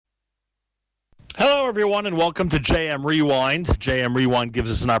Hello, everyone, and welcome to JM Rewind. JM Rewind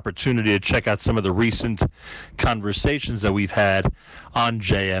gives us an opportunity to check out some of the recent conversations that we've had on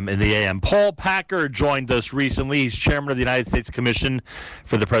JM in the AM. Paul Packer joined us recently. He's chairman of the United States Commission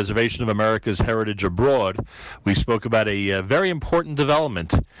for the Preservation of America's Heritage Abroad. We spoke about a very important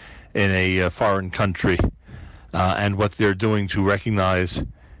development in a foreign country and what they're doing to recognize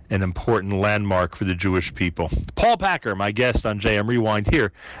an important landmark for the Jewish people. Paul Packer, my guest on JM Rewind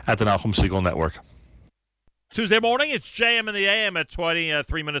here at the Nachum Segal Network. Tuesday morning, it's JM in the AM at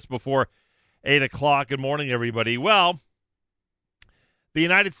 23 minutes before 8 o'clock. Good morning, everybody. Well, the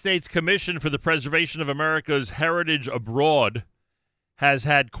United States Commission for the Preservation of America's Heritage Abroad has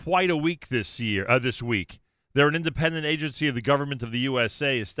had quite a week this week. They're an independent agency of the government of the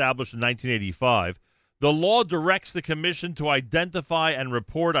USA established in 1985. The law directs the commission to identify and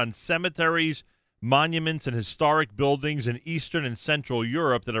report on cemeteries, monuments, and historic buildings in Eastern and Central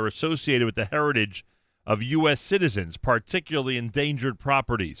Europe that are associated with the heritage of U.S. citizens, particularly endangered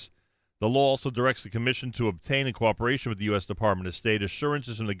properties. The law also directs the commission to obtain, in cooperation with the U.S. Department of State,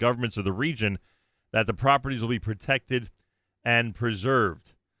 assurances from the governments of the region that the properties will be protected and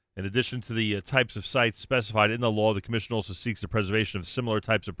preserved. In addition to the types of sites specified in the law, the commission also seeks the preservation of similar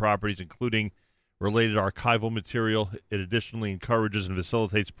types of properties, including related archival material. It additionally encourages and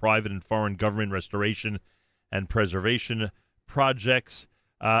facilitates private and foreign government restoration and preservation projects.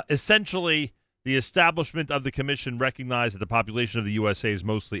 Essentially, the establishment of the commission recognized that the population of the USA is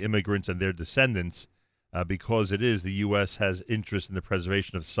mostly immigrants and their descendants, because it is the U.S. has interest in the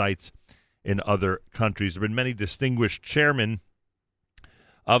preservation of sites in other countries. There have been many distinguished chairmen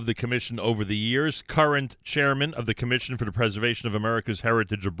of the commission over the years. Current chairman of the Commission for the Preservation of America's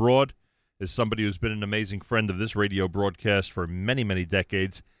Heritage Abroad is somebody who's been an amazing friend of this radio broadcast for many, many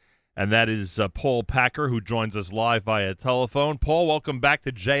decades, and that is Paul Packer, who joins us live via telephone. Paul, welcome back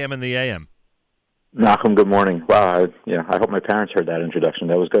to JM and the AM. Nachum, good morning. Wow, I hope my parents heard that introduction.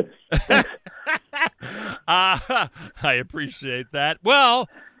 That was good. Thanks. I appreciate that. Well,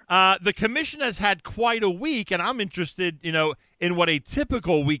 the commission has had quite a week, and I'm interested, in what a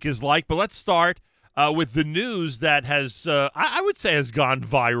typical week is like. But let's start with the news that has, I would say, has gone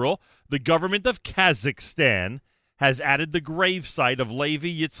viral. The government of Kazakhstan has added the gravesite of Levi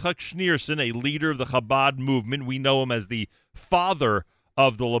Yitzchak Schneerson, a leader of the Chabad movement. We know him as the father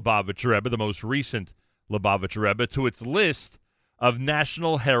of the Lubavitcher Rebbe, the most recent Lubavitcher Rebbe, to its list of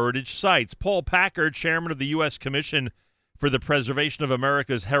national heritage sites. Paul Packer, chairman of the U.S. Commission for the Preservation of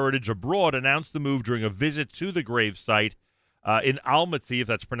America's Heritage Abroad, announced the move during a visit to the gravesite in Almaty, if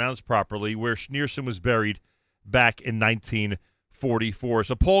that's pronounced properly, where Schneerson was buried back in 1944.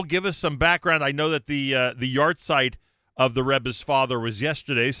 So, Paul, give us some background. I know that the yahrzeit of the Rebbe's father was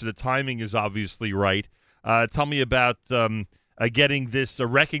yesterday, so the timing is obviously right. Tell me about getting this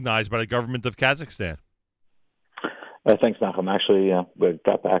recognized by the government of Kazakhstan. Thanks, Nachum. Actually, we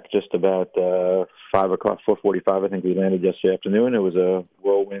got back just about 5 o'clock, 4:45. I think we landed yesterday afternoon. It was a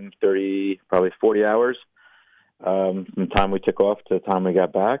whirlwind, probably 40 hours from the time we took off to the time we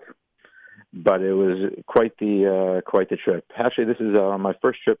got back. But it was quite the trip. Actually, this is my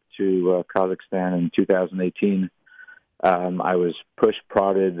first trip to Kazakhstan in 2018. I was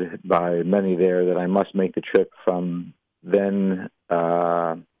prodded by many there that I must make the trip from then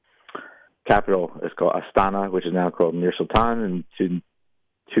capital. It's called Astana, which is now called Mir Sultan, and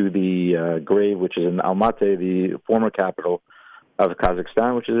to the grave, which is in Almaty, the former capital of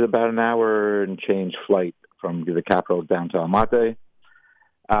Kazakhstan, which is about an hour and change flight from the capital down to Almaty.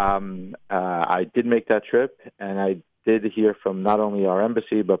 I did make that trip, and I did hear from not only our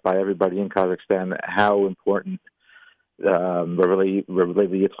embassy, but by everybody in Kazakhstan, how important Levi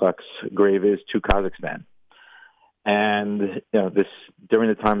Yitzchak's grave is to Kazakhstan. And, this during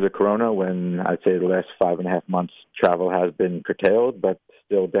the times of Corona, when I'd say the last 5.5 months, travel has been curtailed, but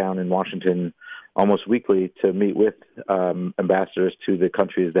still down in Washington almost weekly to meet with ambassadors to the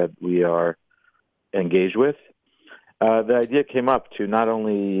countries that we are engaged with. The idea came up to not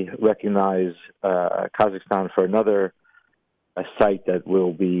only recognize Kazakhstan for another site that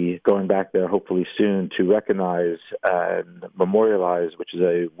will be going back there hopefully soon to recognize and memorialize,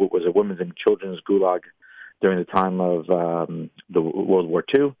 what was a women's and children's gulag during the time of the World War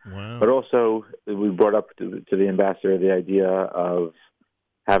II. Wow. But also we brought up to the ambassador the idea of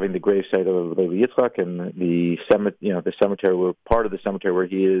having the gravesite of Levi Yitzchak and the cemetery, where part of the cemetery where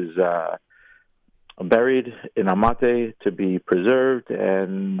he is buried in Almaty to be preserved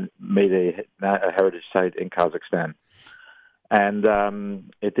and made a heritage site in Kazakhstan. And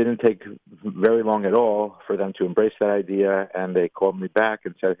it didn't take very long at all for them to embrace that idea, and they called me back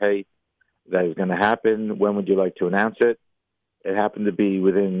and said, hey, that is going to happen. When would you like to announce it? It happened to be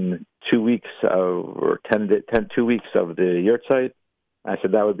within 2 weeks or 2 weeks of the yurtzeit. I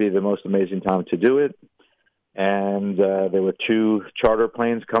said that would be the most amazing time to do it. And there were 2 charter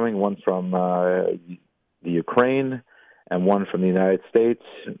planes coming, one from the Ukraine and one from the United States.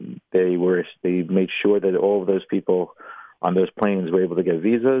 They made sure that all of those people on those planes were able to get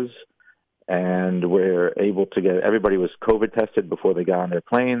visas, and were able to get, everybody was COVID tested before they got on their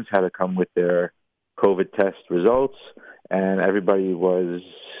planes, had to come with their COVID test results, and everybody was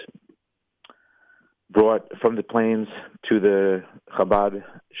brought from the planes to the Chabad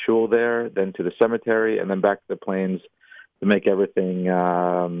shul there, then to the cemetery, and then back to the planes to make everything,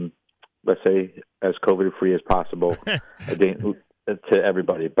 let's say, as COVID-free as possible to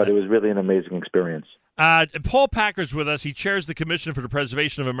everybody. But it was really an amazing experience. Paul Packer's with us. He chairs the Commission for the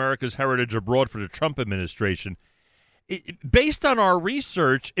Preservation of America's Heritage Abroad for the Trump administration. Based on our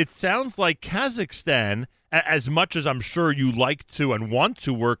research, it sounds like Kazakhstan, as much as I'm sure you like to and want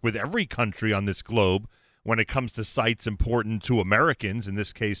to work with every country on this globe when it comes to sites important to Americans, in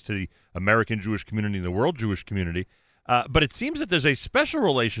this case to the American Jewish community and the world Jewish community, but it seems that there's a special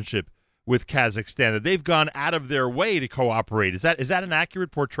relationship with Kazakhstan, that they've gone out of their way to cooperate. Is that an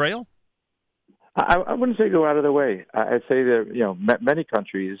accurate portrayal? I wouldn't say go out of their way. I'd say that many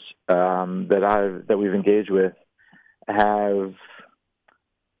countries that we've engaged with have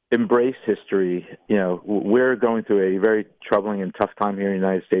embraced history. We're going through a very troubling and tough time here in the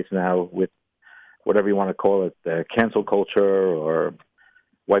United States now with whatever you want to call it, cancel culture or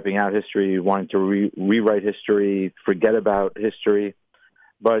wiping out history, wanting to rewrite history, forget about history.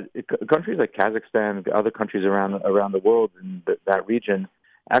 But countries like Kazakhstan, other countries around the world in that region,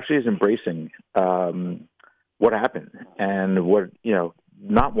 actually is embracing what happened and what,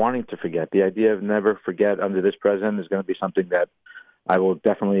 not wanting to forget. The idea of never forget under this president is going to be something that I will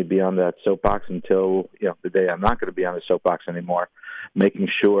definitely be on that soapbox until the day I'm not going to be on the soapbox anymore, making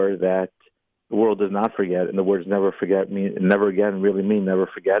sure that the world does not forget, and the words never forget mean never again really mean never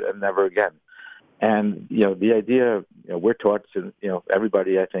forget and never again. And, the idea, we're taught to,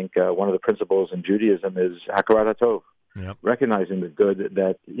 everybody, I think, one of the principles in Judaism is hakarat hatov, recognizing the good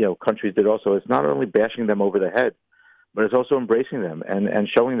that, countries did also. It's not only bashing them over the head, but it's also embracing them and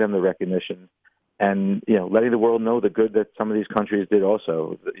showing them the recognition and, letting the world know the good that some of these countries did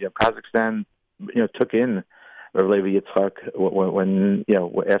also. Kazakhstan, took in Rav Levi Yitzchak when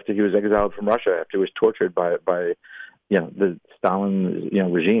after he was exiled from Russia, after he was tortured by the Stalin,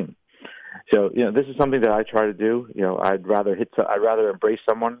 regime. So, this is something that I try to do. I'd rather embrace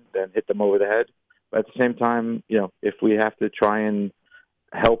someone than hit them over the head. But at the same time, if we have to try and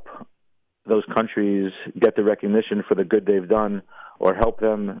help those countries get the recognition for the good they've done, or help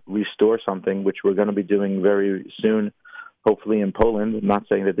them restore something, which we're going to be doing very soon, hopefully in Poland. I'm not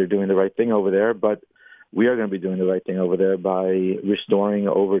saying that they're doing the right thing over there, but we are going to be doing the right thing over there by restoring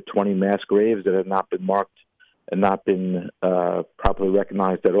over 20 mass graves that have not been marked and not been properly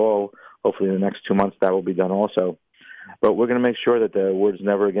recognized at all. Hopefully in the next 2 months that will be done also. But we're going to make sure that the words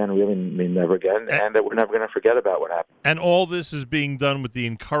never again really mean never again, and that we're never going to forget about what happened. And all this is being done with the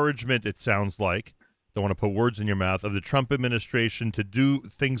encouragement, it sounds like, don't want to put words in your mouth, of the Trump administration to do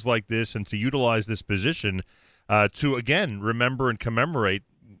things like this and to utilize this position to, again, remember and commemorate,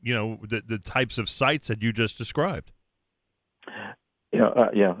 the types of sites that you just described.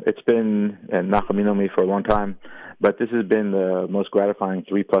 It's been, and Nachum, you know me for a long time, but this has been the most gratifying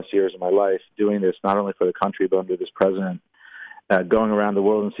 3+ years of my life, doing this not only for the country but under this president, going around the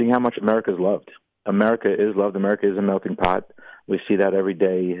world and seeing how much America is loved. America is loved. America is a melting pot. We see that every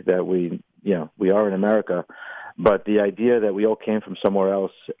day that we are in America. But the idea that we all came from somewhere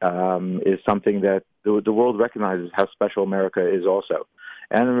else is something that the world recognizes how special America is also.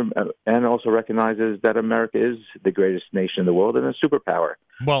 And also recognizes that America is the greatest nation in the world and a superpower.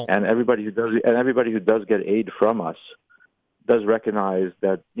 Well, and everybody who does get aid from us does recognize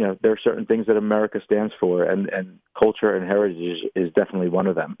that there are certain things that America stands for, and culture and heritage is definitely one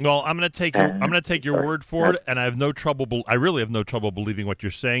of them. Well, I'm going to take your word for it, and I really have no trouble believing what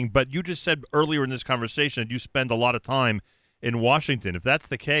you're saying. But you just said earlier in this conversation that you spend a lot of time in Washington. If that's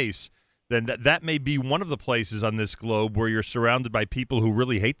the case, then that may be one of the places on this globe where you're surrounded by people who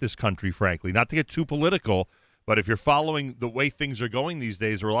really hate this country, frankly. Not to get too political, but if you're following the way things are going these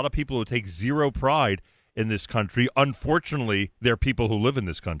days, there are a lot of people who take zero pride in this country. Unfortunately, there are people who live in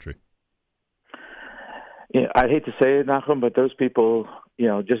this country. I'd hate to say it, Nachum, but those people,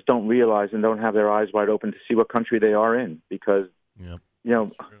 just don't realize and don't have their eyes wide open to see what country they are in. Because,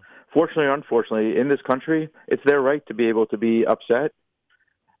 fortunately or unfortunately, in this country, it's their right to be able to be upset.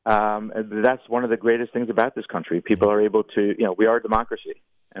 And that's one of the greatest things about this country. People are able to, we are a democracy,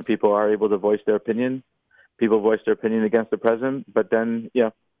 and people are able to voice their opinion. People voice their opinion against the president, but then,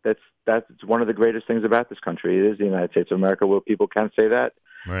 that's one of the greatest things about this country. It is the United States of America, where people can say that.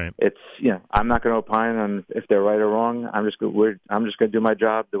 Right. It's I'm not going to opine on if they're right or wrong. I'm just going to do my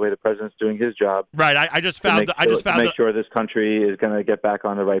job the way the president's doing his job. Right. I just found to make sure this country is going to get back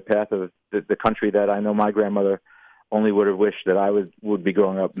on the right path of the country that I know my grandmother only would have wished that I would be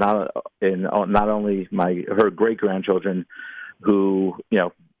growing up. Not only her great grandchildren, who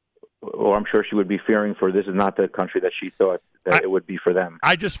or I'm sure she would be fearing for. This is not the country that she thought that it would be for them.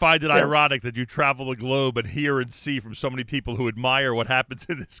 I just find it ironic that you travel the globe and hear and see from so many people who admire what happens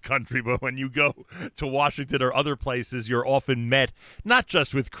in this country, but when you go to Washington or other places, you're often met not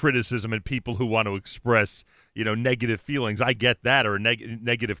just with criticism and people who want to express, negative feelings. I get that, or a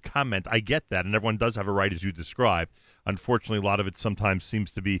negative comment. I get that, and everyone does have a right, as you described. Unfortunately, a lot of it sometimes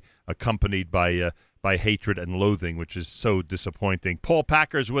seems to be accompanied by hatred and loathing, which is so disappointing. Paul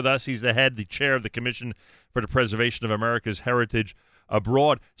Packer is with us. He's the chair of the Commission for the Preservation of America's Heritage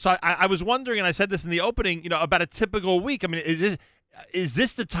Abroad. So I was wondering, and I said this in the opening, about a typical week. I mean, is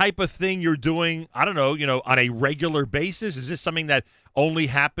this the type of thing you're doing, I don't know, on a regular basis? Is this something that only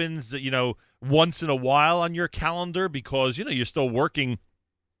happens, once in a while on your calendar because, you're still working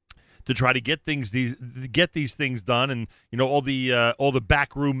to try to get these things done, and all the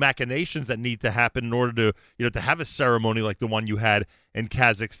backroom machinations that need to happen in order to to have a ceremony like the one you had in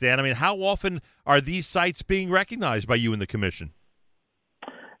Kazakhstan? I mean, how often are these sites being recognized by you in the commission?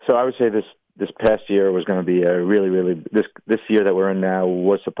 So I would say this past year was going to be a really, really this year that we're in now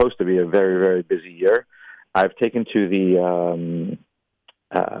was supposed to be a very, very busy year. I've taken to the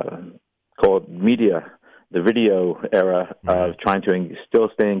called media. The video era of trying to still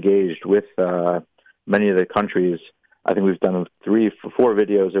stay engaged with many of the countries. I think we've done 4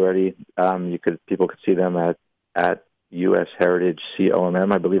 videos already. People could see them at U.S. Heritage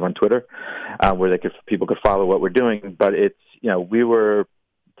COMM, I believe, on Twitter, where people could follow what we're doing. But it's we were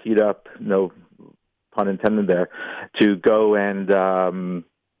teed up, no pun intended there, to go and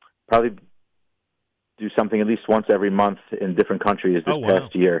probably do something at least once every month in different countries this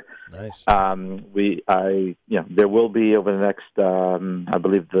past year. Nice. There will be over the next, I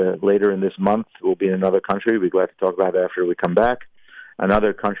believe later in this month, we'll be in another country. We'd like to talk about it after we come back.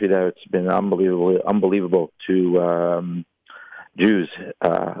 Another country that's been unbelievable to Jews,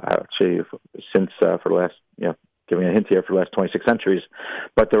 actually, since for the last, giving a hint here, for the last 26 centuries.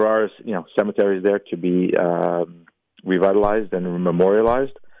 But there are, cemeteries there to be revitalized and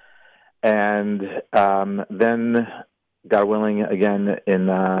memorialized. And then, God willing, again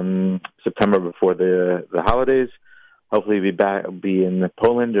in September before the holidays, hopefully be in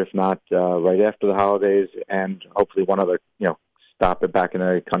Poland, if not right after the holidays, and hopefully one other stop back in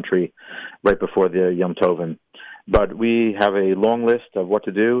a country right before the Yom Tovin. But we have a long list of what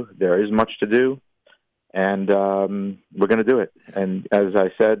to do. There is much to do, and we're going to do it. And as I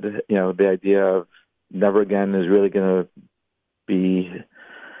said, the idea of never again is really going to be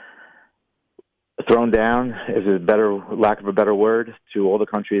thrown down, is lack of a better word, to all the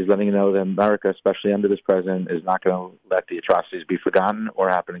countries, letting you know that America, especially under this president, is not going to let the atrocities be forgotten or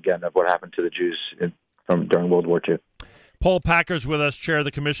happen again of what happened to the Jews during World War II. Paul Packer's with us, chair of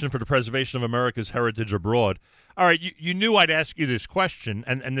the Commission for the Preservation of America's Heritage Abroad. All right, you knew I'd ask you this question,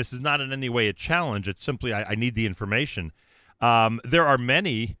 and this is not in any way a challenge. It's simply I need the information. There are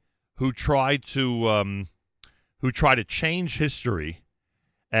many who try to change history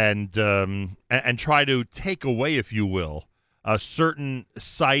and try to take away, if you will, certain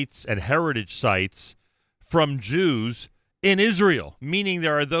sites and heritage sites from Jews in Israel, meaning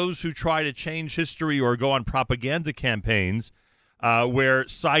there are those who try to change history or go on propaganda campaigns where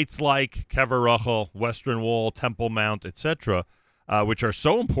sites like Kever Rachel, Western Wall, Temple Mount, etc., which are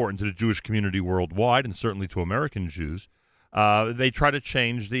so important to the Jewish community worldwide and certainly to American Jews, they try to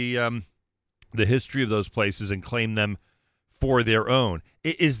change the history of those places and claim them for their own.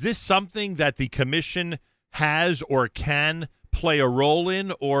 Is this something that the commission has or can play a role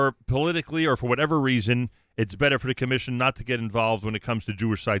in, or politically or for whatever reason, it's better for the commission not to get involved when it comes to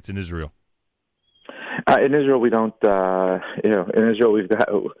Jewish sites in Israel? In Israel, we don't, in Israel, we've got,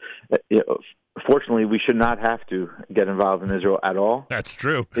 fortunately, we should not have to get involved in Israel at all. That's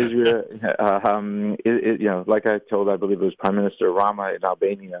true. Israel, like I told, I believe it was Prime Minister Rama in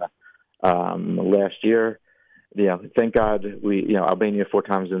Albania last year. Thank God Albania 4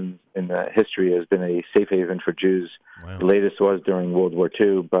 times in the history has been a safe haven for Jews. Wow. The latest was during World War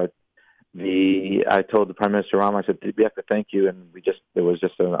II, but I told the Prime Minister Rama, I said, we have to thank you, and there was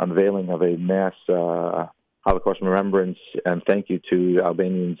just an unveiling of a mass Holocaust remembrance and thank you to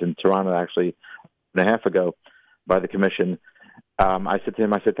Albanians in Tirana actually a half ago by the Commission. I said to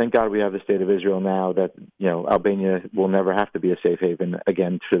him, thank God we have the state of Israel now that, Albania will never have to be a safe haven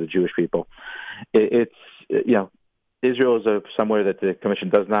again for the Jewish people. Israel is somewhere that the Commission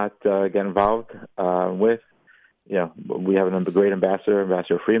does not get involved with. We have a great ambassador,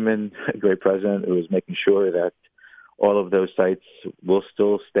 Ambassador Freeman, a great president who is making sure that all of those sites will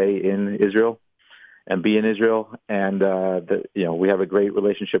still stay in Israel and be in Israel. And, we have a great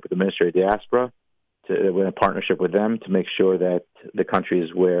relationship with the Ministry of Diaspora. We're in a partnership with them to make sure that the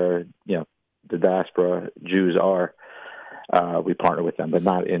countries where, the diaspora Jews are, we partner with them, but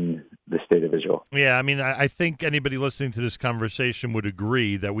not in the state of Israel. Yeah, I mean, I think anybody listening to this conversation would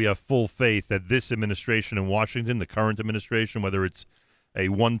agree that we have full faith that this administration in Washington, the current administration, whether it's a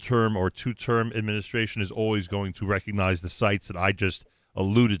one-term or two-term administration, is always going to recognize the sites that I just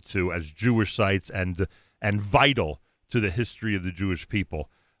alluded to as Jewish sites and vital to the history of the Jewish people.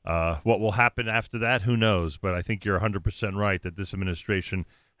 What will happen after that, who knows? But I think you're 100% right that this administration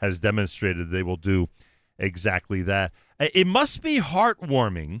has demonstrated they will do exactly that. It must be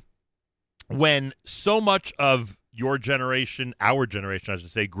heartwarming when so much of your generation, our generation, I should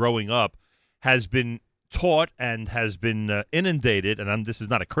say, growing up, has been taught and has been inundated, and this is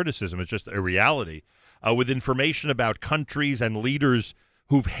not a criticism, it's just a reality, with information about countries and leaders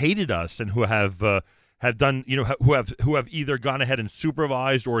who've hated us and who have done, who have either gone ahead and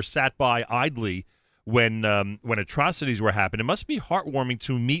supervised or sat by idly when atrocities were happening. It must be heartwarming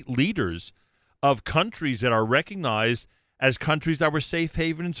to meet leaders of countries that are recognized as countries that were safe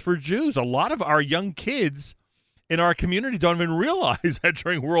havens for Jews. A lot of our young kids in our community don't even realize that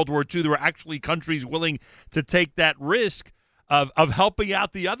during World War II there were actually countries willing to take that risk of helping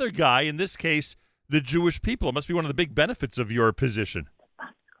out the other guy, in this case, the Jewish people. It must be one of the big benefits of your position.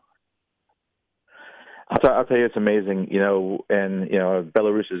 I'll tell you, it's amazing, and,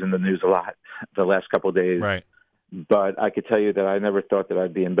 Belarus is in the news a lot the last couple of days. Right. But I could tell you that I never thought that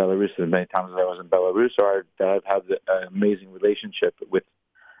I'd be in Belarus as many times as I was in Belarus, or that I've had an amazing relationship with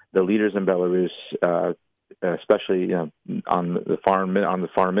the leaders in Belarus, especially on the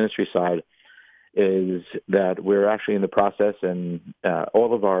foreign ministry side, is that we're actually in the process, and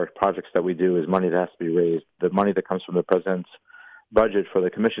all of our projects that we do is money that has to be raised. The money that comes from the president's budget for the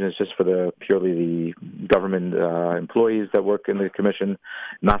commission is just for purely the government employees that work in the commission,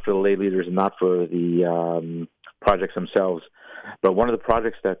 not for the lay leaders and not for the projects themselves. But one of the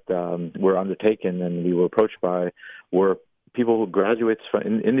projects that were undertaken and we were approached by were people who graduates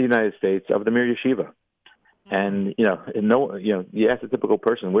in the United States of the Mir Yeshiva. And you ask the typical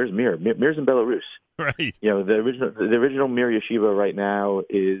person, "Where's Mir?" Mir's in Belarus, right? The original Mir Yeshiva right now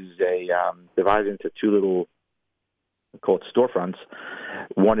is divided into two little, called storefronts.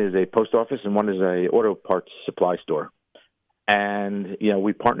 One is a post office and one is a auto parts supply store. And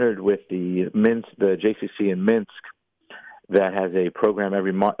we partnered with the JCC in Minsk, that has a program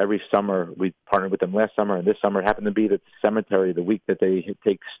every summer. We partnered with them last summer, and this summer it happened to be that the cemetery, the week that they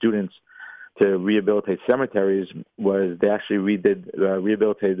take students to rehabilitate cemeteries, was they actually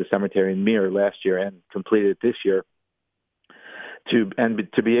rehabilitated the cemetery in Mir last year and completed it this year. To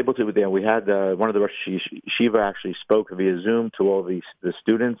be able to, we had one of the Rosh Yeshiva actually spoke via Zoom to all the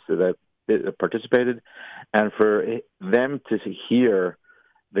students that participated, and for them to hear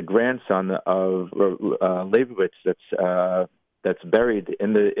the grandson of Leibowitz that's buried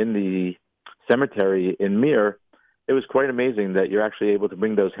in the cemetery in Mir, it was quite amazing that you're actually able to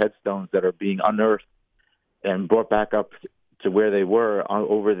bring those headstones that are being unearthed and brought back up to where they were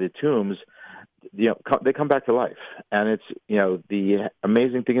over the tombs. They come back to life. And it's, the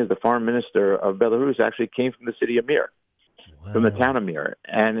amazing thing is the foreign minister of Belarus actually came from the city of Mir, from the town of Mir.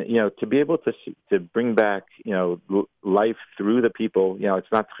 And, to be able to bring back, life through the people,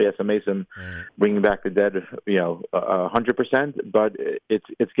 it's not Tchias HaMesim bringing back the dead, 100%, but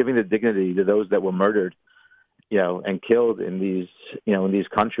it's giving the dignity to those that were murdered, and killed in these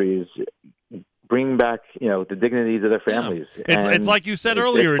countries, bring back, the dignity to their families. Yeah. It's like you said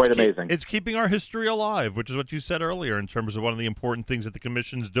earlier. It's quite amazing. It's keeping our history alive, which is what you said earlier in terms of one of the important things that the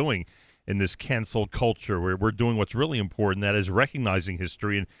Commission's doing in this cancel culture, where we're doing what's really important, that is recognizing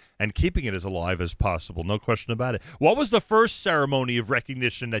history and keeping it as alive as possible. No question about it. What was the first ceremony of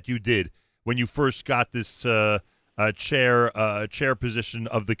recognition that you did when you first got this chair position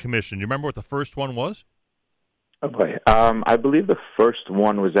of the Commission? Do you remember what the first one was? Okay. I believe the first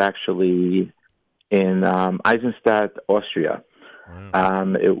one was actually in Eisenstadt, Austria.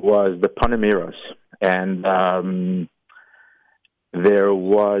 Wow. It was the Panamiros, and there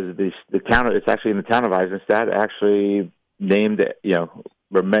was the town. It's actually in the town of Eisenstadt, actually named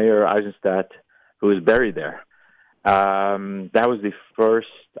Mayor Eisenstadt, who is buried there. That was the first.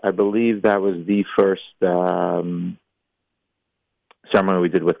 I believe that was the first ceremony we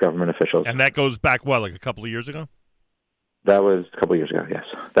did with government officials. And that goes back, what, like a couple of years ago? That was a couple of years ago, yes.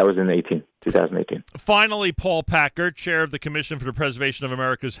 That was in 2018. Finally, Paul Packer, chair of the Commission for the Preservation of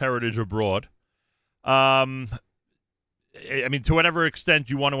America's Heritage Abroad. I mean, to whatever extent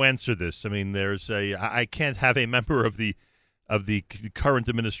you want to answer this, I mean, I can't have a member of the current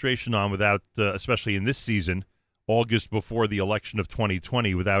administration on without, especially in this season, August before the election of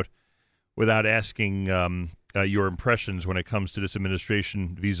 2020, without asking your impressions when it comes to this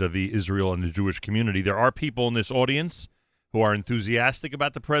administration vis-a-vis Israel and the Jewish community. There are people in this audience who are enthusiastic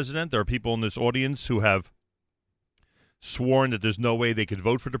about the president. There are people in this audience who have sworn that there's no way they could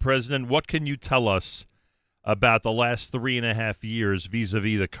vote for the president. What can you tell us about the last 3.5 years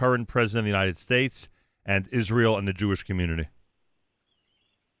vis-a-vis the current president of the United States and Israel and the Jewish community?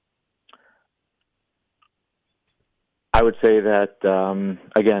 I would say that,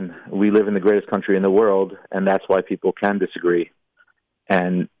 again, we live in the greatest country in the world, and that's why people can disagree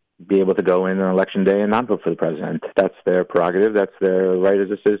and be able to go in on election day and not vote for the president. That's their prerogative. That's their right as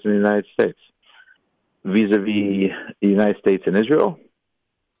a citizen of the United States. Vis-a-vis the United States and Israel,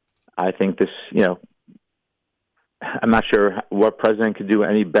 I think this, I'm not sure what president could do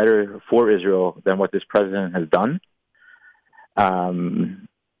any better for Israel than what this president has done.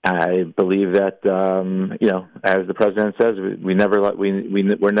 I believe that, as the president says, we're never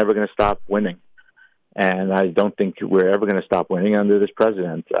going to stop winning. And I don't think we're ever going to stop winning under this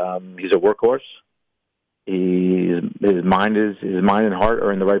president. He's a workhorse. His mind and heart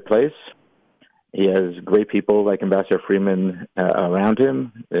are in the right place. He has great people like Ambassador Freeman around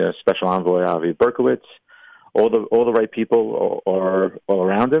him, Special Envoy Avi Berkowitz. All the right people are all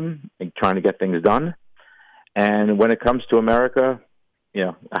around him, trying to get things done. And when it comes to America,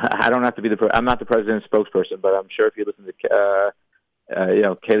 I don't have to be I'm not the president's spokesperson, but I'm sure if you listen to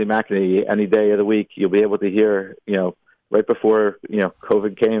Kayleigh McEnany any day of the week, you'll be able to hear, right before,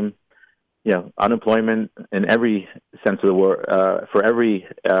 COVID came, unemployment in every sense of the word, for every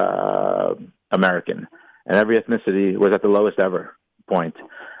American and every ethnicity was at the lowest ever point.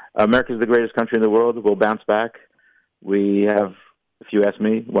 America is the greatest country in the world. We'll bounce back. We have, if you ask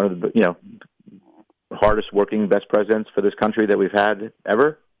me, one of the, hardest working, best presidents for this country that we've had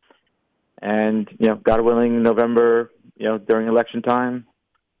ever. And, God willing, November, during election time,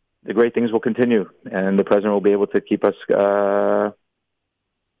 the great things will continue, and the president will be able to keep us going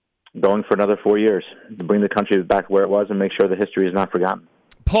for another 4 years to bring the country back where it was and make sure the history is not forgotten.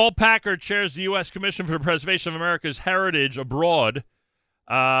 Paul Packer chairs the U.S. Commission for the Preservation of America's Heritage Abroad.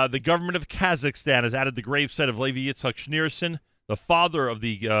 The government of Kazakhstan has added the gravesite of Levi Yitzhak Schneerson, the father of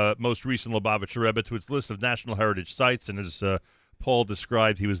the most recent Lubavitcher Rebbe, to its list of national heritage sites. And as Paul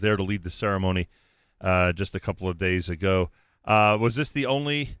described, he was there to lead the ceremony just a couple of days ago. Was this the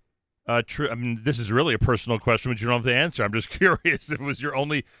only trip? I mean, this is really a personal question, but you don't have to answer. I'm just curious if it was your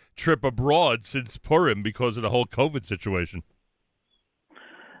only trip abroad since Purim because of the whole COVID situation.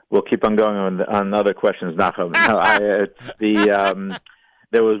 We'll keep on going on other questions, Nachum. No,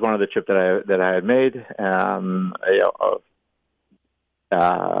 there was one other trip that I had made.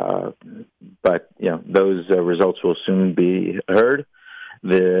 But those results will soon be heard.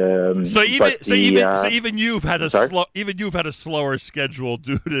 Even you've had a slower schedule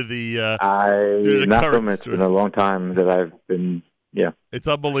due to the. It's been a long time that I've been. Yeah, it's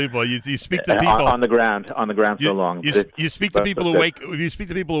unbelievable. You speak to people on the ground so long. You speak to people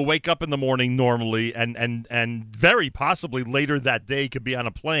who wake up in the morning normally, and very possibly later that day could be on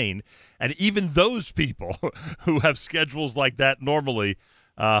a plane, and even those people who have schedules like that normally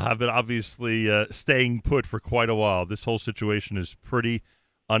have been obviously staying put for quite a while. This whole situation is pretty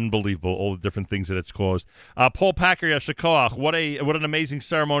unbelievable, all the different things that it's caused. Paul Packer, Yasher Koach, what an amazing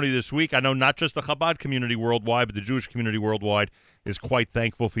ceremony this week. I know not just the Chabad community worldwide, but the Jewish community worldwide is quite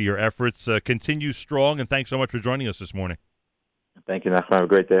thankful for your efforts. Continue strong, and thanks so much for joining us this morning. Thank you, Nachman. Have a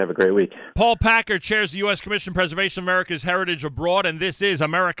great day. Have a great week. Paul Packer chairs the U.S. Commission on Preservation of America's Heritage Abroad, and this is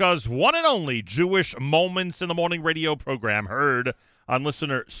America's one and only Jewish Moments in the Morning radio program, heard on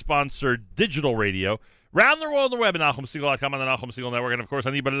listener-sponsored digital radio, round the world on the web at NachumSegal.com, on the Nachum Segal Network, and, of course,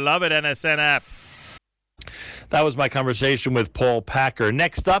 on the beloved NSN app. That was my conversation with Paul Packer.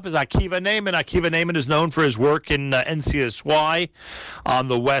 Next up is Akiva Neiman. Akiva Neiman is known for his work in NCSY on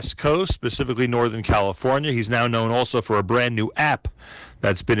the West Coast, specifically Northern California. He's now known also for a brand new app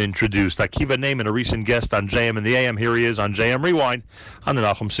that's been introduced. Akiva Neiman, a recent guest on JM and the AM. Here he is on JM Rewind on the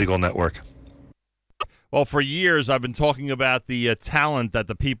Nachum Segal Network. Well, for years I've been talking about the talent that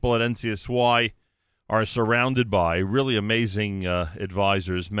the people at NCSY are surrounded by. Really amazing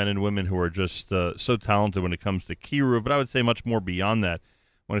advisors, men and women who are just so talented when it comes to Kiruv, but I would say much more beyond that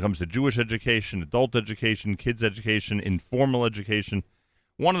when it comes to Jewish education, adult education, kids education, informal education.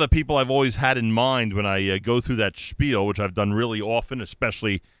 One of the people I've always had in mind when I go through that spiel, which I've done really often,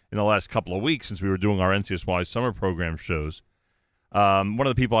 especially in the last couple of weeks since we were doing our NCSY summer program shows, one of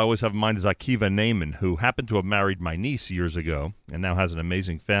the people I always have in mind is Akiva Naaman, who happened to have married my niece years ago and now has an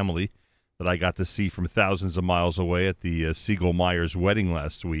amazing family that I got to see from thousands of miles away at the Siegel Myers wedding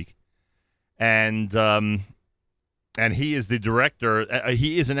last week. And he is the director.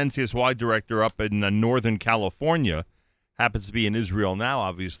 He is an NCSY director up in Northern California. Happens to be in Israel now,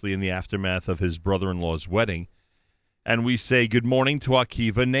 obviously, in the aftermath of his brother-in-law's wedding. And we say good morning to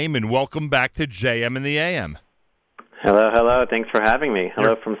Akiva Naaman. Welcome back to JM in the AM. Hello. Thanks for having me.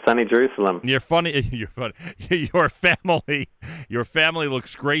 Hello from sunny Jerusalem. You're funny. You're funny. Your family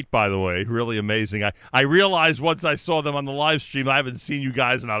looks great, by the way. Really amazing. I realized once I saw them on the live stream, I haven't seen you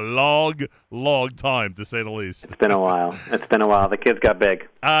guys in a long time, to say the least. It's been a while. The kids got big.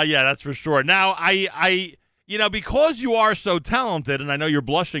 Yeah, that's for sure. Now, because you are so talented, and I know you're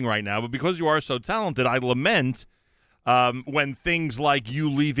blushing right now, but because you are so talented, I lament when things like you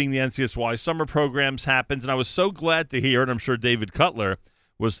leaving the NCSY summer programs happens, and I was so glad to hear, and I'm sure David Cutler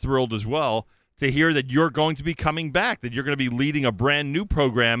was thrilled as well, to hear that you're going to be coming back, that you're going to be leading a brand new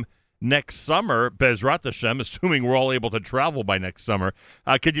program next summer, Bezrat Hashem, assuming we're all able to travel by next summer.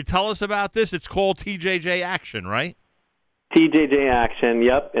 Could you tell us about this? It's called TJJ Action, right? TJJ Action,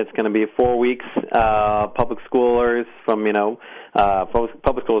 yep. It's going to be 4 weeks, public schoolers from,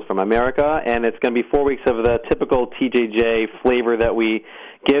 public schools from America, and it's going to be 4 weeks of the typical TJJ flavor that we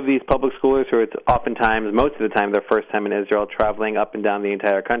give these public schoolers who it's oftentimes, most of the time, their first time in Israel, traveling up and down the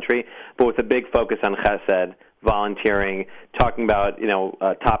entire country, but with a big focus on chesed, volunteering, talking about,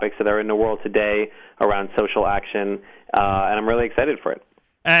 topics that are in the world today around social action, and I'm really excited for it.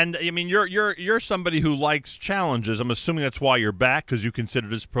 And I mean, you're somebody who likes challenges. I'm assuming that's why you're back, because you consider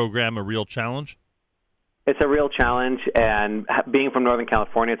this program a real challenge. It's a real challenge, and being from Northern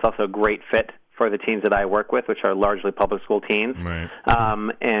California, it's also a great fit for the teens that I work with, which are largely public school teens. Right.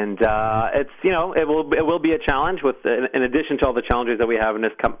 It's it will be a challenge with in addition to all the challenges that we have in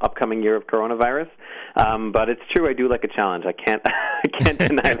this upcoming year of coronavirus. But it's true, I do like a challenge. I can't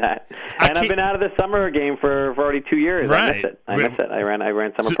deny that. And I've been out of the summer game for already 2 years. Right. I miss it. I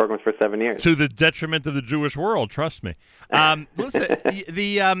ran summer programs for 7 years. To the detriment of the Jewish world, trust me. Listen,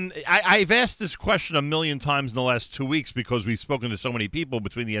 I've asked this question a million times in the last 2 weeks because we've spoken to so many people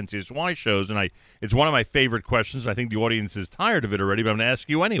between the NCSY shows, and it's one of my favorite questions. I think the audience is tired of it already, but I'm going to ask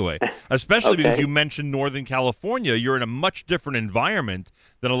you anyway, especially because you mentioned Northern California. You're in a much different environment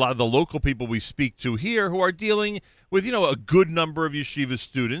than a lot of the local people we speak to here who are dealing with, a good number of yeshiva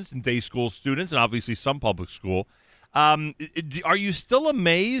students and day school students and obviously some public school. Are you still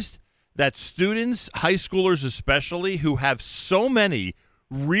amazed that students, high schoolers especially, who have so many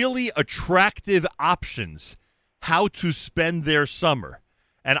really attractive options how to spend their summer?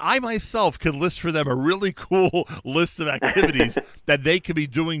 And I myself could list for them a really cool list of activities that they could be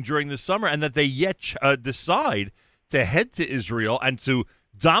doing during the summer, and that they yet decide to head to Israel and to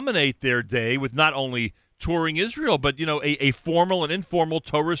dominate their day with not only touring Israel, but, a formal and informal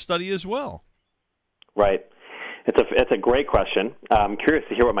Torah study as well. Right. It's a great question. I'm curious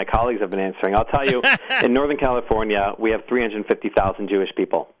to hear what my colleagues have been answering. I'll tell you, in Northern California, we have 350,000 Jewish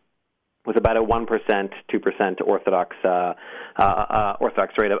people, with about a 1%, 2% Orthodox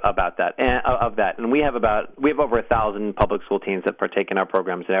rate about that and we have over 1,000 public school teens that partake in our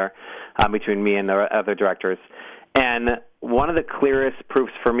programs there, between me and the other directors. And one of the clearest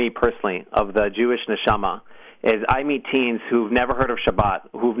proofs for me personally of the Jewish neshama is I meet teens who've never heard of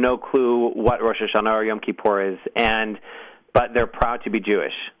Shabbat, who've no clue what Rosh Hashanah or Yom Kippur is, but they're proud to be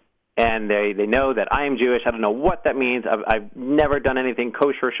Jewish. And they know that I am Jewish. I don't know what that means. I've never done anything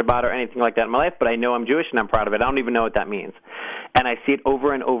kosher, Shabbat, or anything like that in my life, but I know I'm Jewish and I'm proud of it. I don't even know what that means. And I see it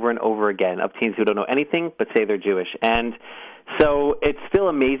over and over and over again of teens who don't know anything but say they're Jewish. And so it's still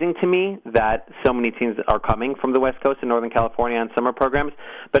amazing to me that so many teens are coming from the West Coast and Northern California on summer programs.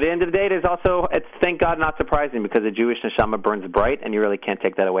 But at the end of the day, it's thank God not surprising, because the Jewish neshama burns bright, and you really can't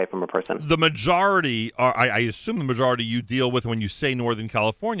take that away from a person. The majority, I assume the majority you deal with when you say Northern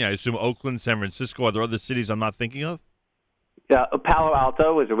California, I assume Oakland, San Francisco, are there other cities I'm not thinking of? Palo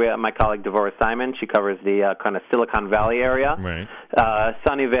Alto is my colleague Devorah Simon. She covers the kind of Silicon Valley area. Right.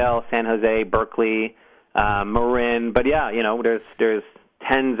 Sunnyvale, San Jose, Berkeley, Marin, but there's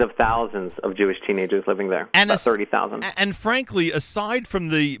tens of thousands of Jewish teenagers living there, and about 30,000. And frankly, aside from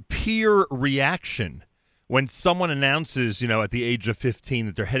the peer reaction when someone announces, at the age of 15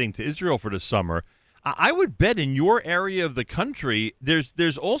 that they're heading to Israel for the summer, I would bet in your area of the country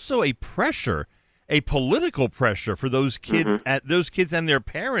there's also a pressure, a political pressure for those kids, those kids and their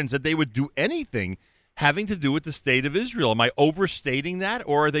parents, that they would do anything having to do with the state of Israel. Am I overstating that,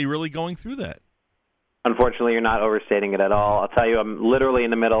 or are they really going through that? Unfortunately, you're not overstating it at all. I'll tell you, I'm literally in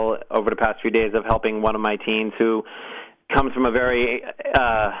the middle over the past few days of helping one of my teens who comes from a very,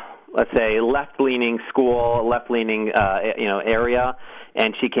 let's say, left-leaning school, left-leaning, area.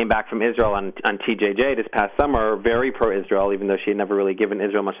 And she came back from Israel on TJJ this past summer, very pro-Israel, even though she had never really given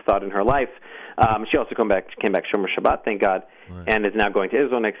Israel much thought in her life. She also came back Shomer Shabbat, thank God, and is now going to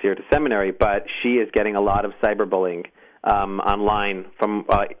Israel next year to seminary. But she is getting a lot of cyberbullying online from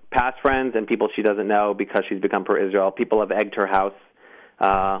past friends and people she doesn't know because she's become pro-Israel. People have egged her house.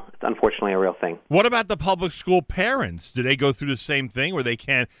 It's unfortunately a real thing. What about the public school parents? Do they go through the same thing where they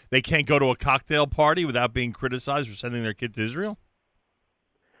can't go to a cocktail party without being criticized for sending their kid to Israel?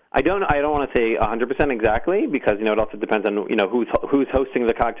 I don't want to say 100% exactly because it also depends on who's hosting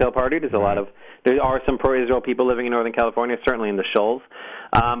the cocktail party. There are some pro-Israel people living in Northern California, certainly in the Shoals.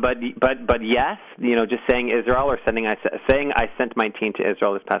 But yes, just saying Israel or saying I sent my teen to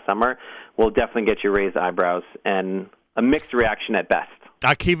Israel this past summer will definitely get you raised eyebrows and a mixed reaction at best.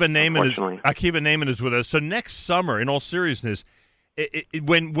 Akiva Naiman is with us. So next summer, in all seriousness,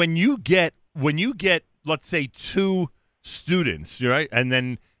 when you get let's say 2 students, right, and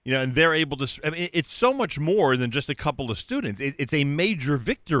then and they're able to. I mean, it's so much more than just a couple of students. It's a major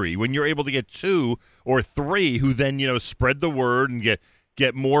victory when you're able to get 2 or 3 who then spread the word and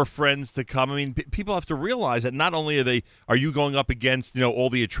get more friends to come. I mean, people have to realize that not only are you going up against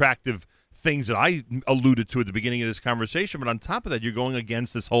all the attractive things that I alluded to at the beginning of this conversation, but on top of that, you're going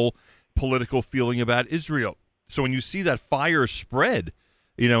against this whole political feeling about Israel. So when you see that fire spread,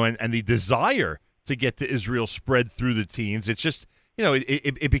 and the desire to get to Israel spread through the teens, it's just,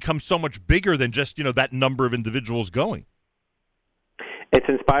 it becomes so much bigger than just, that number of individuals going. It's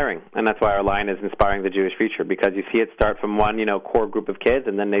inspiring, and that's why our line is Inspiring the Jewish Future, because you see it start from one, core group of kids,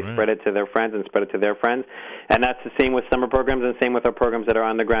 and then they spread it to their friends and spread it to their friends. And that's the same with summer programs and same with our programs that are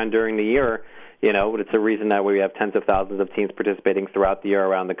on the ground during the year. It's a reason that we have tens of thousands of teens participating throughout the year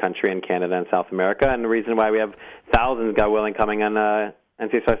around the country in Canada and South America, and the reason why we have thousands, God willing, coming on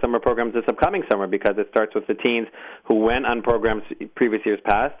NCSY summer programs this upcoming summer, because it starts with the teens who went on programs previous years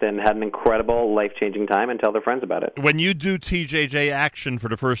past and had an incredible, life-changing time and tell their friends about it. When you do TJJ action for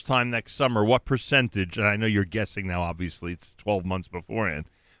the first time next summer, what percentage, and I know you're guessing now, obviously, it's 12 months beforehand,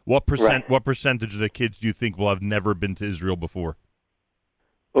 what percentage of the kids do you think will have never been to Israel before?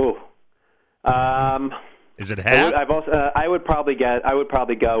 Is it half? I would probably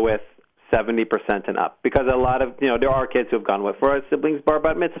go with 70% and up, because a lot of there are kids who have gone for a siblings bar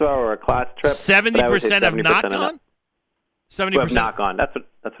bat mitzvah or a class trip. 70% have not gone. 70% have not gone. That's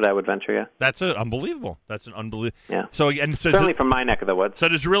what I would venture. Yeah, that's unbelievable. That's an unbelievable. Yeah. So certainly from my neck of the woods. So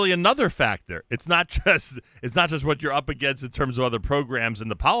there's really another factor. It's not just what you're up against in terms of other programs and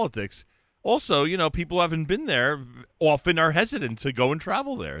the politics. Also, people who haven't been there often are hesitant to go and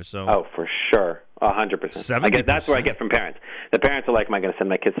travel there. So for sure. 100%. That's where I get from parents. The parents are like, am I going to send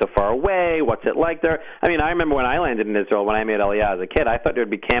my kids so far away? What's it like there? I mean, I remember when I landed in Israel, when I made Aliyah as a kid, I thought there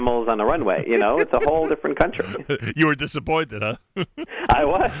would be camels on the runway. It's a whole different country. You were disappointed, huh? I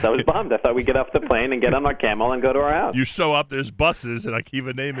was bummed. I thought we'd get off the plane and get on our camel and go to our house. You show up, there's buses, and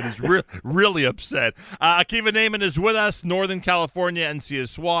Akiva Naiman is really upset. Akiva Naiman is with us, Northern California,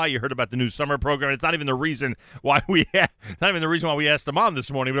 NCSY. You heard about the new summer program. It's not even the reason why we asked him on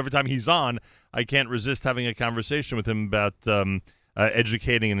this morning, but every time he's on, I can't resist having a conversation with him about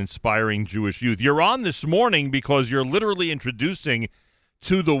educating and inspiring Jewish youth. You're on this morning because you're literally introducing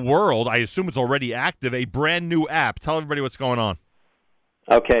to the world, I assume it's already active, a brand new app. Tell everybody what's going on.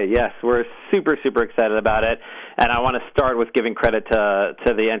 Okay, yes, we're super, super excited about it. And I want to start with giving credit to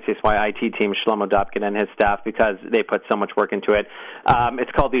the NCSY IT team, Shlomo Dopkin and his staff, because they put so much work into it.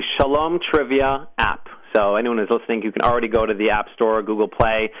 It's called the Shalom Trivia app. So anyone who's listening, you can already go to the App Store or Google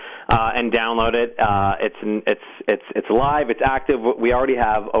Play and download it. It's live. It's active. We already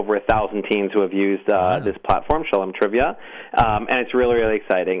have over 1,000 teens who have used this platform, Shalom Trivia, and it's really, really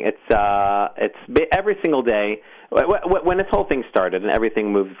exciting. It's every single day. When this whole thing started and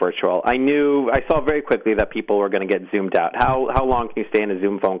everything moved virtual, I saw very quickly that people were going to get zoomed out. How long can you stay in a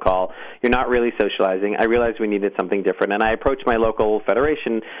Zoom phone call? You're not really socializing. I realized we needed something different, and I approached my local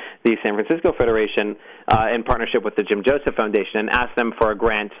federation, the San Francisco Federation, in partnership with the Jim Joseph Foundation, and asked them for a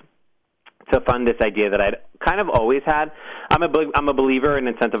grant to fund this idea that I'd kind of always had. I'm a believer in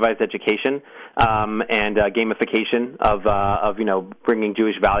incentivized education and gamification of bringing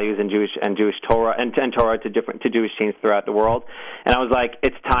Jewish values and Jewish Torah and Torah to Jewish teens throughout the world. And I was like,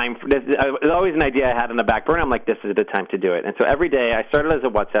 it's time for this. It was always an idea I had in the back burner. I'm like, this is the time to do it. And so every day I started as a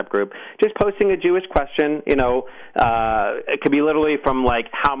WhatsApp group, just posting a Jewish question. It could be literally from like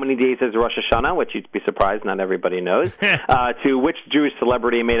how many days is Rosh Hashanah, which you'd be surprised not everybody knows, to which Jewish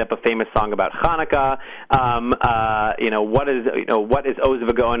celebrity made up a famous song about Hanukkah. What is Oz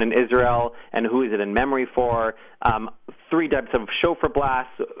Vagon in Israel, and who is it in memory for? 3 types of shofar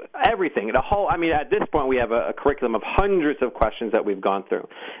blasts, everything. At this point, we have a curriculum of hundreds of questions that we've gone through.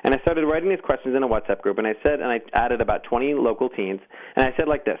 And I started writing these questions in a WhatsApp group, and I added about 20 local teens, and I said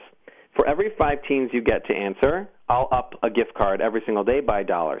like this: for every 5 teens you get to answer, I'll up a gift card every single day by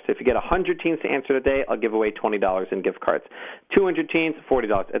 $1. So if you get 100 teens to answer today, I'll give away $20 in gift cards. 200 teens,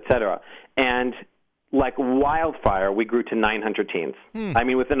 $40, etc. And like wildfire, we grew to 900 teens.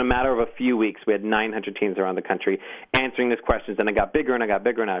 Within a matter of a few weeks, we had 900 teens around the country answering these questions, and it got bigger and it got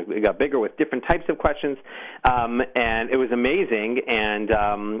bigger and it got bigger with different types of questions, and it was amazing. And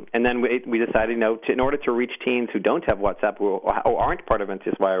then we decided, in order to reach teens who don't have WhatsApp or aren't part of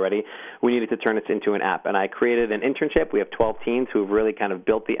NCSY already, we needed to turn this into an app. And I created an internship. We have 12 teens who have really kind of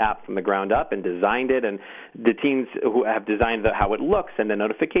built the app from the ground up and designed it, and the teens who have designed how it looks and the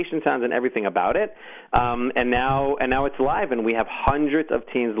notification sounds and everything about it. And now it's live, and we have hundreds of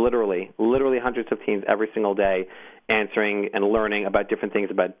teens, literally hundreds of teens every single day answering and learning about different things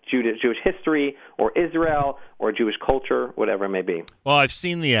about Jewish history or Israel or Jewish culture, whatever it may be. Well, I've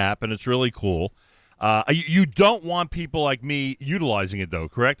seen the app, and it's really cool. You don't want people like me utilizing it, though,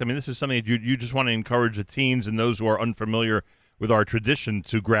 correct? I mean, this is something that you just want to encourage the teens and those who are unfamiliar with our tradition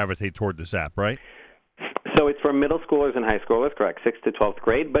to gravitate toward this app, right? So it's for middle schoolers and high schoolers, correct, 6th to 12th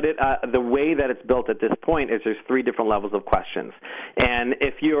grade. But the way that it's built at this point is there's 3 different levels of questions. And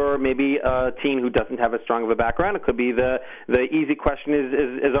if you're maybe a teen who doesn't have as strong of a background, it could be the easy question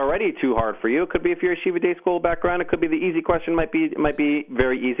is already too hard for you. It could be if you're a Shiva Day school background, it could be the easy question might be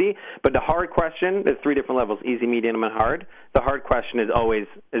very easy. But the hard question, there's 3 different levels: easy, medium, and hard. The hard question is always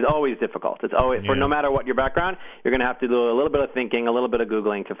difficult. It's always for no matter what your background, you're going to have to do a little bit of thinking, a little bit of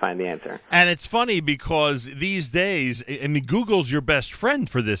Googling to find the answer. And it's funny because these days, Google's your best friend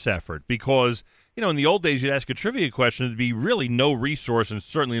for this effort, because, in the old days, you'd ask a trivia question, there'd be really no resource, and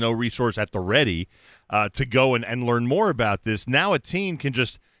certainly no resource at the ready to go and learn more about this. Now a teen can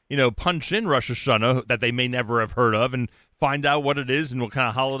just, punch in Rosh Hashanah that they may never have heard of and find out what it is and what kind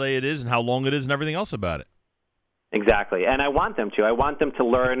of holiday it is and how long it is and everything else about it. Exactly, and I want them to. I want them to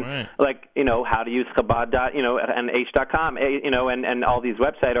learn, how to use Chabad, and H.com, and all these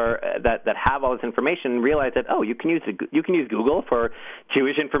websites that have all this information. And realize that you can use Google for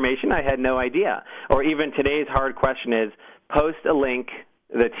Jewish information. I had no idea. Or even today's hard question is post a link.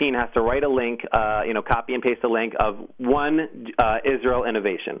 The teen has to write a link, copy and paste a link of one Israel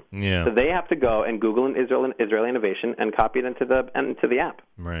innovation. Yeah. So they have to go and Google an Israel innovation and copy it into the app.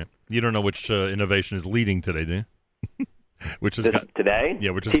 Right. You don't know which innovation is leading today, do you? Today? Yeah,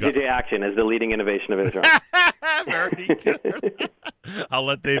 which is TJJ Action is the leading innovation of Israel. Very good. I'll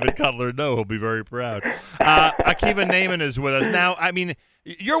let David Cutler know. He'll be very proud. Akiva Naiman is with us. Now,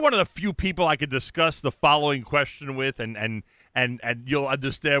 you're one of the few people I could discuss the following question with, and you'll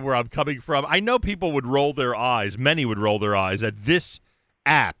understand where I'm coming from. I know people would roll their eyes, many would roll their eyes, at this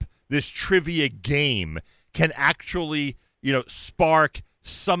app, this trivia game, can actually, spark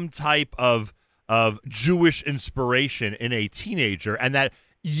some type of Jewish inspiration in a teenager, and that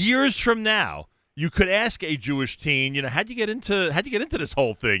years from now you could ask a Jewish teen, how'd you get into this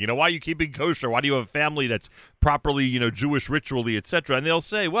whole thing? Why are you keeping kosher? Why do you have a family that's properly, Jewish ritually, etc.? And they'll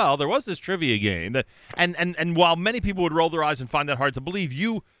say, well, there was this trivia game that, and while many people would roll their eyes and find that hard to believe,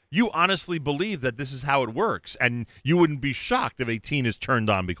 you honestly believe that this is how it works, and you wouldn't be shocked if a teen is turned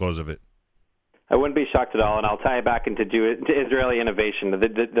on because of it. I wouldn't be shocked at all, and I'll tie it back into Israeli innovation,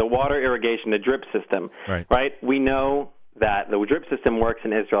 the water irrigation, the drip system. Right? We know that the drip system works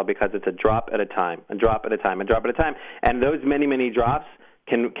in Israel because it's a drop at a time, and those many, many drops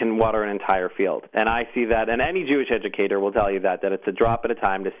can water an entire field. And I see that, and any Jewish educator will tell you that it's a drop at a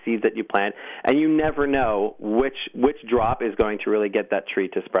time, the seeds that you plant, and you never know which drop is going to really get that tree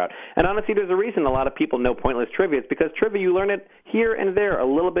to sprout. And honestly, there's a reason a lot of people know pointless trivia. It's because trivia, you learn it here and there, a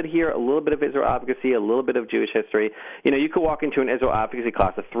little bit here, a little bit of Israel advocacy, a little bit of Jewish history. You could walk into an Israel advocacy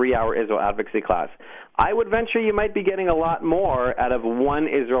class, a 3-hour Israel advocacy class. I would venture you might be getting a lot more out of one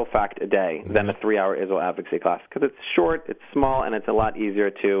Israel fact a day than a 3-hour Israel advocacy class, because it's short, it's small, and it's a lot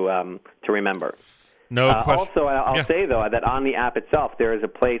easier to remember. No question. Also, I'll say, though, that on the app itself, there is a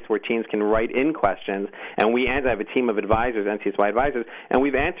place where teens can write in questions, and I have a team of advisors, NCSY advisors, and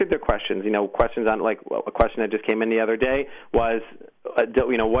we've answered their questions. Questions on, like, a question that just came in the other day was,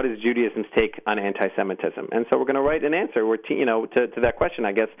 what is Judaism's take on anti-Semitism? And so we're going to write an answer to that question,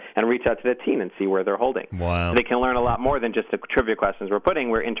 I guess, and reach out to the teen and see where they're holding. Wow. So they can learn a lot more than just the trivia questions we're putting.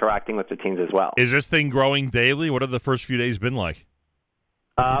 We're interacting with the teens as well. Is this thing growing daily? What have the first few days been like?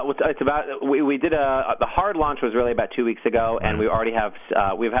 It's about we did the hard launch was really about 2 weeks ago, and we already have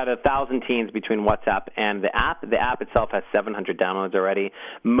we've had 1,000 teens between WhatsApp and the app. The app itself has 700 downloads already.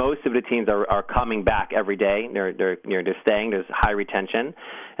 Most of the teens are coming back every day. They're staying. There's high retention,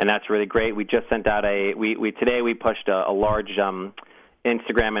 and that's really great. We just sent out today we pushed a large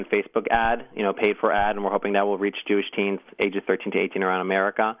Instagram and Facebook ad, paid for ad, and we're hoping that will reach Jewish teens ages 13 to 18 around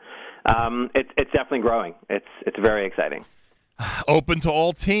America. It's definitely growing. It's very exciting. Open to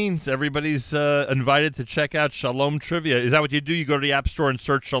all teens. Everybody's invited to check out Shalom Trivia. Is that what you do? You go to the App Store and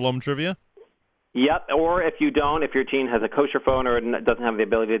search Shalom Trivia? Yep. Or if your teen has a kosher phone or doesn't have the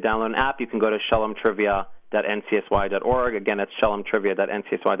ability to download an app, you can go to shalomtrivia.ncsy.org. Again, it's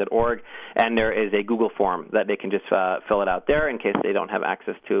shalomtrivia.ncsy.org. And there is a Google form that they can just fill it out there in case they don't have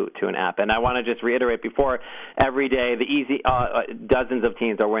access to an app. And I want to just reiterate before, every day, the easy dozens of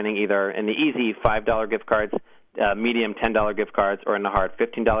teens are winning either in the easy $5 gift cards, medium $10 gift cards, or in the hard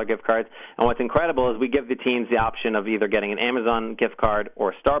 $15 gift cards. And what's incredible is we give the teens the option of either getting an Amazon gift card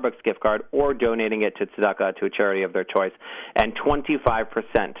or a Starbucks gift card or donating it to tzedakah, to a charity of their choice. And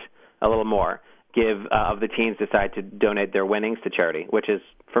 25%, a little more, of the teens decide to donate their winnings to charity, which is,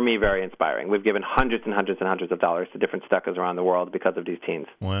 for me, very inspiring. We've given hundreds and hundreds and hundreds of dollars to different tzedakahs around the world because of these teens.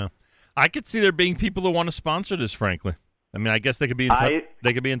 Wow. I could see there being people who want to sponsor this, frankly. I mean, I guess they could be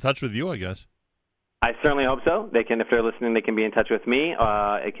they could be in touch with you, I guess. I certainly hope so. They can, if they're listening, they can be in touch with me.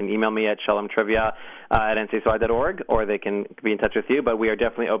 They can email me at shalomtrivia@ncsy.org, or they can be in touch with you. But we are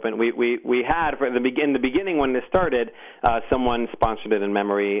definitely open. We had in the beginning when this started, someone sponsored it in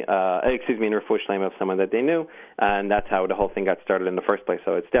memory, in refuah shleima of someone that they knew, and that's how the whole thing got started in the first place.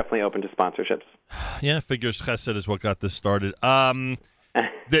 So it's definitely open to sponsorships. Yeah, figures chesed is what got this started.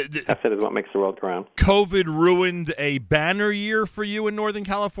 Chesed is what makes the world go round. COVID ruined a banner year for you in Northern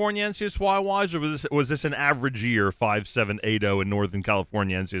California, NCSY-wise, or was this an average year, 5-7-8-0 in Northern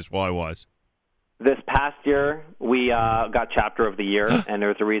California, NCSY-wise? This past year, we got Chapter of the Year, and there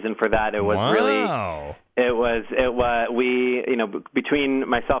was a reason for that. It was between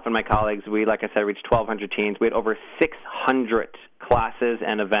myself and my colleagues, we, like I said, reached 1,200 teens. We had over 600 classes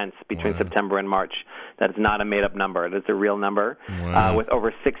and events between September and March. That is not a made-up number. It is a real number, with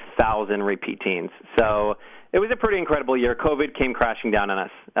over 6,000 repeat teens. So it was a pretty incredible year. COVID came crashing down on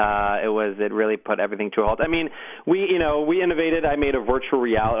us. It really put everything to a halt. I mean, we innovated. I made a virtual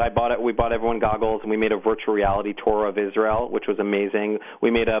reality. We bought everyone goggles, and we made a virtual reality tour of Israel, which was amazing.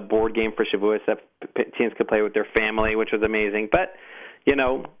 We made a board game for Shavuos that teens could play with their family, which was amazing. But,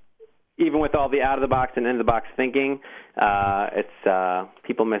 even with all the out-of-the-box and in-the-box thinking,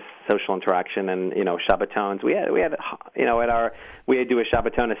 people miss social interaction and, Shabbatones. We do a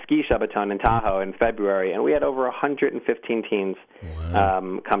Shabbaton, a ski Shabbaton in Tahoe in February, and we had over 115 teens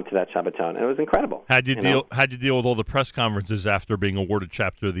come to that Shabbaton. It was incredible. How'd you deal with all the press conferences after being awarded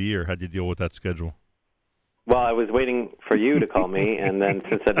Chapter of the Year? How'd you deal with that schedule? Well, I was waiting for you to call me, and then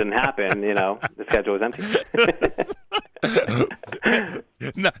since that didn't happen, the schedule was empty.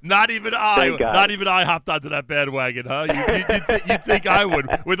 Not even I hopped onto that bandwagon, huh? You'd think I would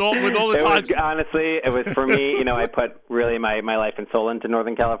with all the times. Honestly, it was for me. I put really my life and soul into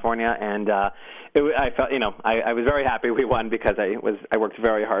Northern California, and I felt I was very happy we won because I worked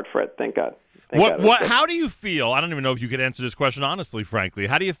very hard for it. Thank God. How do you feel? I don't even know if you could answer this question honestly, frankly.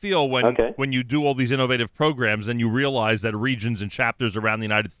 How do you feel when you do all these innovative programs and you realize that regions and chapters around the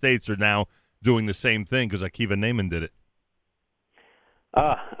United States are now doing the same thing because Akiva Neiman did it?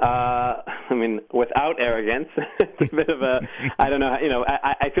 Without arrogance, it's a bit of a, I don't know,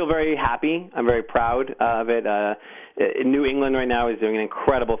 I feel very happy. I'm very proud of it. New England right now is doing an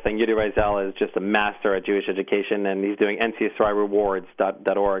incredible thing. Yudi Reisel is just a master at Jewish education, and he's doing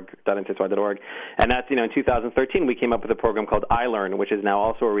ncsyrewards.org. And that's, in 2013, we came up with a program called iLearn, which is now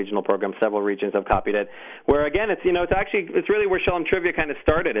also a regional program. Several regions have copied it, where, again, it's really where Shalom Trivia kind of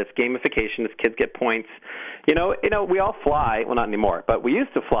started. It's gamification. As kids get points. We all fly. Well, not anymore, but we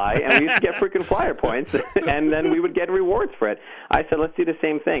used to fly, and we used to get freaking flyer points, and then we would get rewards for it. I said, let's do the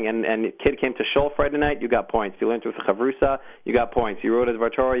same thing. And kid came to Shul Friday night, you got points. You learned with Chavrusa, you got points. You wrote as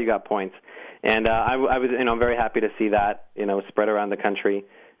Vartora, you got points. And I was, I'm very happy to see that, spread around the country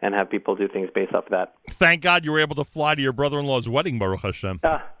and have people do things based off of that. Thank God you were able to fly to your brother-in-law's wedding, Baruch Hashem.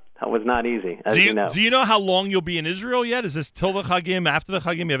 That was not easy, as you know. Do you know how long you'll be in Israel yet? Is this till the Chagim, after the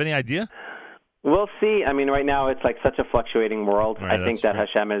Chagim? You have any idea? We'll see. I mean, right now it's like such a fluctuating world. Right, I think that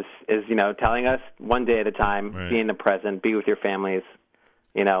Hashem is telling us one day at a time, be in the present, be with your families.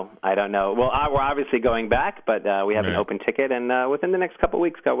 I don't know. Well, we're obviously going back, but we have an open ticket, and within the next couple of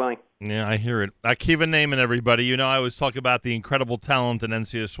weeks, God willing. Yeah, I hear it. Akiva Naaman, everybody. I always talk about the incredible talent in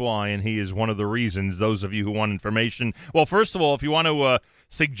NCSY, and he is one of the reasons. Those of you who want information, well, first of all, if you want to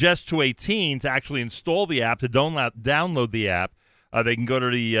suggest to a teen to actually install the app, to download the app, they can go to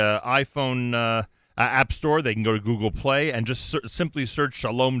the iPhone App Store. They can go to Google Play and just simply search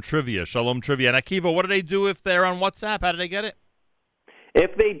Shalom Trivia. Shalom Trivia. And Akiva, what do they do if they're on WhatsApp? How do they get it?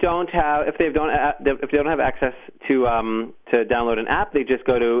 If they don't have access to download an app, they just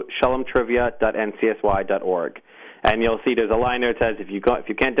go to shalomtrivia.ncsy.org, and you'll see there's a line there that says if you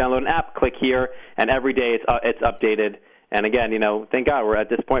can't download an app, click here, and every day it's updated. And again, thank God we're at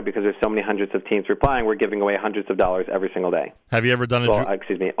this point because there's so many hundreds of teens replying. We're giving away hundreds of dollars every single day. Have you ever done over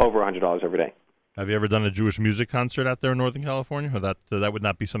 $100 every day. Have you ever done a Jewish music concert out there in Northern California? Or that would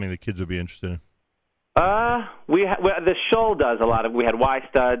not be something the kids would be interested in? The Shul does a lot of. We had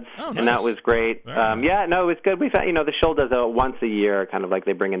Y-Studs, and that was great. Nice. Yeah, no, it was good. We found, the Shul does it once a year, kind of like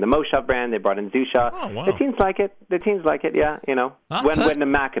they bring in the Moshav brand. They brought in Zusha. Oh, wow. The teens like it. Yeah. When the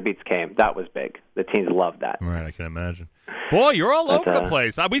Maccabees came, that was big. The teens loved that. Right, I can imagine. Boy, you're all over the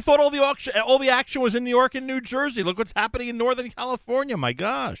place. We thought all the action was in New York and New Jersey. Look what's happening in Northern California. My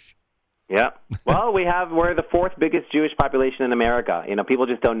gosh. Yeah. Well, we're the fourth biggest Jewish population in America. People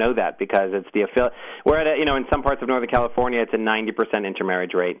just don't know that because it's we're at in some parts of Northern California, it's a 90%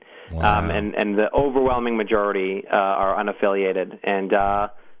 intermarriage rate. Wow. And the overwhelming majority are unaffiliated. And, so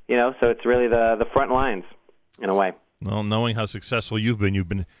it's really the front lines in a way. Well, knowing how successful you've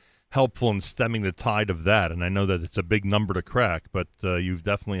been helpful in stemming the tide of that. And I know that it's a big number to crack, but you've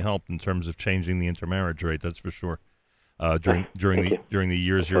definitely helped in terms of changing the intermarriage rate. That's for sure. During the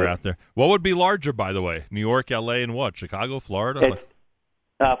years you're out there. What would be larger, by the way? New York, L.A., and what? Chicago, Florida?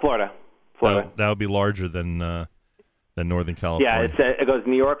 Florida. That would be larger than Northern California. Yeah, it goes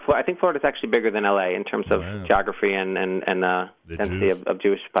New York. I think Florida's actually bigger than L.A. in terms of geography and density of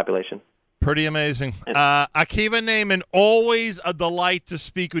Jewish population. Pretty amazing. Akiva Naaman, always a delight to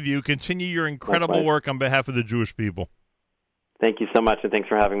speak with you. Continue your incredible work on behalf of the Jewish people. Thank you so much, and thanks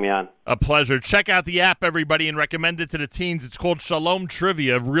for having me on. A pleasure. Check out the app, everybody, and recommend it to the teens. It's called Shalom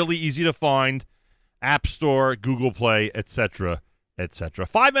Trivia. Really easy to find. App Store, Google Play, etc., etc.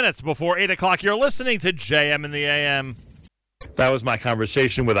 5 minutes before 8 o'clock, you're listening to JM in the AM. That was my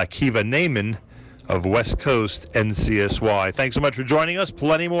conversation with Akiva Naaman of West Coast NCSY. Thanks so much for joining us.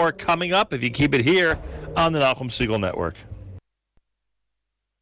 Plenty more coming up if you keep it here on the Nachum Segal Network.